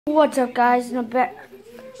What's up, guys? And I'm back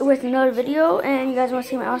with another video, and you guys want to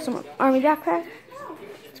see my awesome army backpack?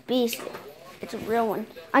 It's beast. It's a real one.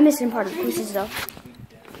 I'm missing part of the pieces though.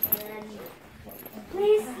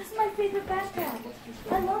 Please, this is my favorite backpack.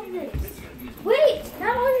 I love this. Wait,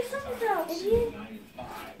 not all your songs out, idiot.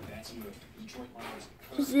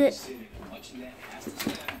 This is it.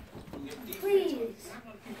 Please,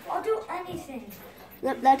 I'll do anything.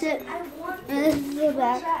 Yep, that's it. I want And this is the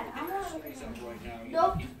back.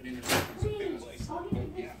 Nope. Please, I'll give you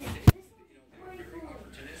this. This one's very cool.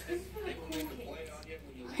 This is for the cool kids.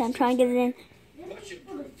 Okay, I'm trying to get it in. This is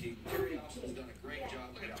for the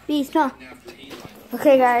Beast, huh?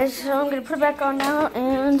 Okay, guys, so I'm gonna put it back on now,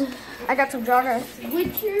 and I got some joggers.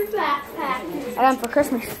 With your backpack. I got them for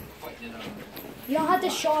Christmas. You don't have to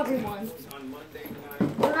show everyone.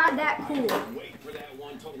 They're not that cool.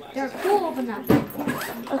 They're cool, but not that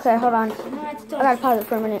cool. Okay, hold on. You don't have to I gotta pause it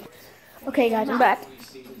for a minute. Okay, guys, I'm back,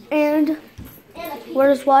 and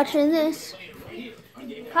we're just watching this.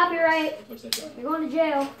 Copyright. You're going to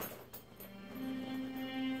jail.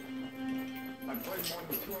 I've played more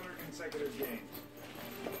than 200 consecutive games.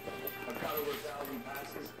 I've got over 1,000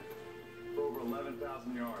 passes for over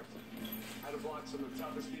 11,000 yards. I had to block some of the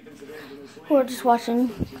toughest defensive ends in this league. We're just watching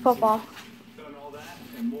football. Done all that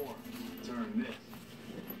and more to earn this.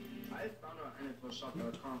 I found out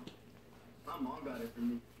NFLshop.com. My mom got it for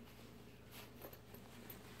me.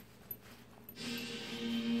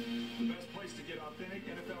 The best place to get authentic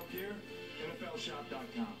NFL gear,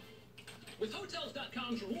 NFLshop.com. With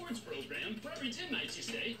Hotels.com's rewards program, for every 10 nights you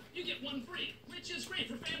stay, you get one free, which is great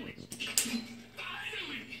for families.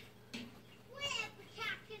 Finally! Where's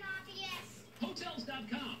Captain Obvious?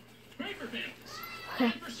 Hotels.com. Great for families.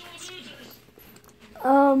 And for sore losers.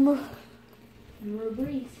 You're a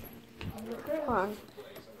breeze. Hold on.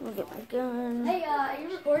 Let me get my gun. Hey, are you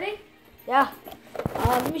recording? Yeah.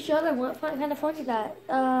 Let me show them what kind of phone you got.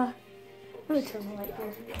 Let me turn the light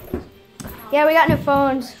here. Yeah, we got new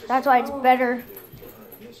phones. That's why it's better.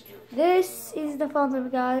 This is the phone that we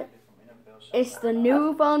got. It's the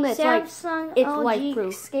new phone that's Samsung it's LG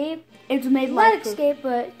light-proof. Escape. It's made Not light-proof. Escape,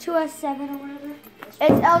 but 2S7 or whatever.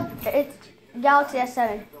 It's Galaxy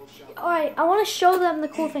S7. Alright, I want to show them the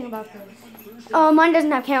cool thing about this. Oh, mine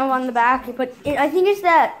doesn't have camera on the back, but I think it's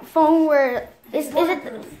that phone where is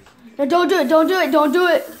it? No, don't do it! Don't do it! Don't do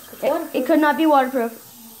it! It could not be waterproof.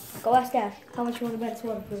 Go ask Dad. How much you want to bet it's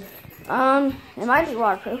waterproof? It might be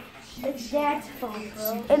waterproof. It's Dad's phone,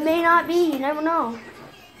 bro. It may not be. You never know.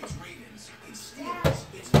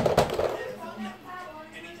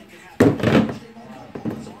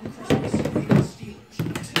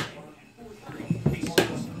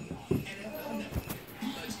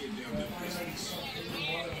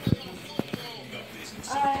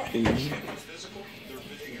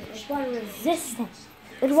 It's water resistant.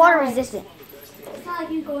 It's water resistant. It's not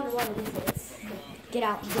like you go underwater with it. It's get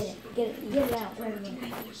out and get it. Get it out right away.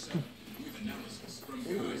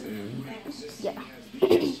 Yeah.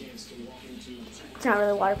 It's not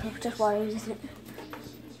really waterproof. It's just water resistant.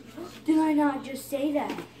 Did I not just say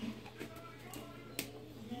that?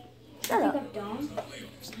 Shut I up. think I'm dumb.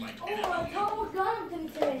 Oh, tell him what gun I'm going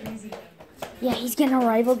to say. Yeah, he's getting a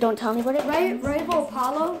rival. Don't tell anybody. Rival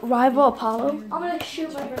Apollo. Rival Apollo? I'm going to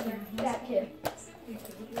shoot my brother. That kid.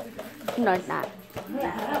 No, it's not.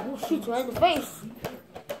 Yeah, we'll shoot you right in the face.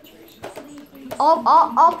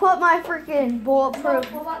 I'll put my freaking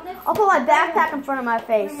bulletproof. What about this? I'll put my backpack in front of my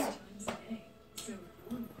face.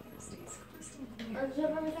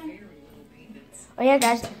 Observe everything? Oh yeah,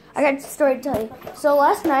 guys, I got a story to tell you. So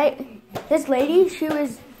last night, this lady, she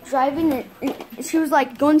was driving it. She was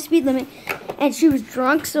like going speed limit, and she was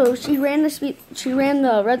drunk. So she ran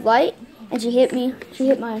the red light, and she hit me. She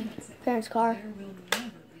hit my parents' car,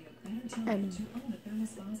 and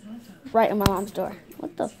right in my mom's door.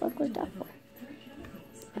 What the fuck was that for?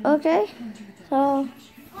 Okay, so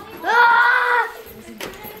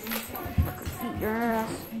beat your ass.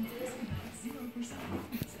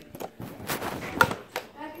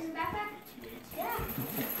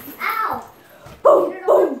 Ow! Boom,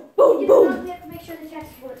 boom, boom, We boom. have to make sure the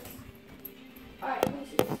chest works. Alright, let me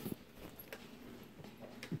see.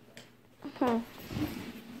 I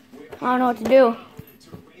don't know what to do.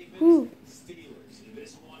 Ooh.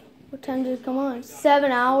 What time did it come on?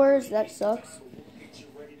 7 hours? That sucks.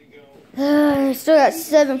 I still got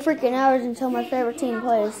 7 freaking hours until my favorite team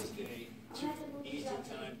plays.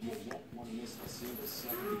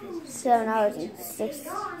 7 hours and 6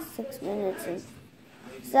 minutes and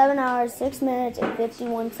 7 hours, 6 minutes and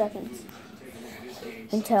 51 seconds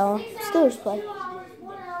until Steelers play.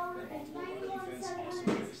 1 hour and 91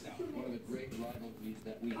 seconds. One of the great rivalries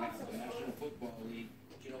that we have, the National Football League.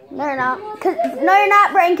 You know, No, you're not. No, you're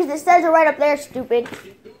not, Brain, because it says it right up there, stupid.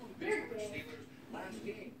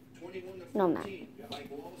 No, I'm not. Mike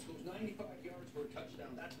Wallace goes 95 yards for a touchdown.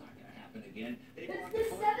 That's not going to happen again. It's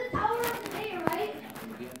the 7th hour of the day, right?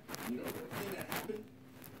 You know the thing that happened?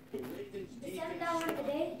 The Ravens The 7th hour of the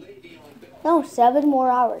day? Le'Veon Bell. No, 7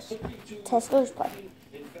 more hours. Tesla's play.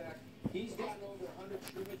 In fact, he's gotten over 100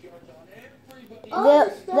 scrimmage yards on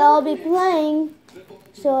everybody. They'll be playing.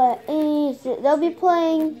 So they'll be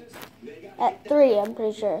playing at 3. I'm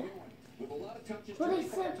pretty sure. With a lot of touches, Well, they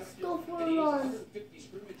said go for a run. 50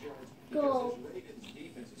 scrimmage yards. Go. Ravens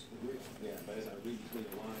defense is for real. Yeah, but as I read between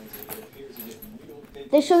the lines, it appears to get real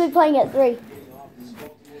big. They should be playing at 3.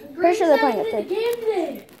 Pretty sure they're playing at 3. Game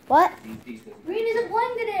today. What? Green isn't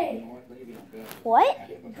playing today. What?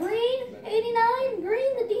 Green, 89.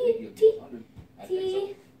 Green,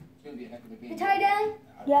 the tight end.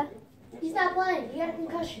 Yeah. He's not playing. He got a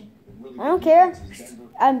concussion. I don't care.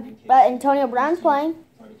 But Antonio Brown's playing.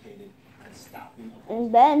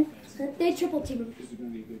 And Ben. They triple team him.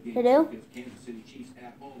 They do? Kansas City Chiefs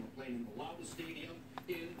at home are playing in the loudest stadium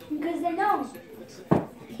in the Because they know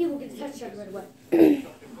he will get a touchdown right away.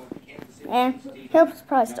 And he'll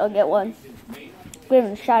probably still get one. Give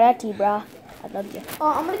him a shout out to you, bro. I love you.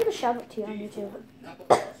 Oh, I'm gonna give a shout out to you on YouTube.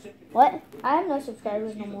 What? I have no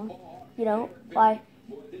subscribers no more. You don't? Why?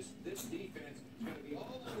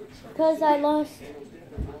 Because I lost.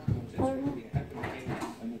 I don't know.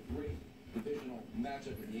 and the great divisional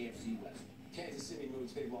matchup in the AFC West. Kansas City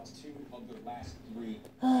moves, they've lost 2 of their last 3.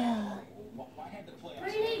 Why had the playoffs?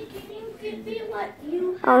 Brady, can you give me what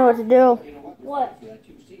you I don't know what to do. What?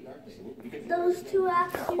 Those 2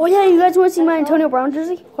 acts. Oh yeah, you guys want to see my Antonio Brown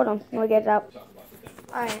jersey? Hold on, let me get it out.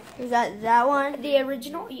 Alright, is that one? The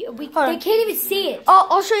original? They can't even see it.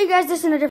 I'll show you guys this in a different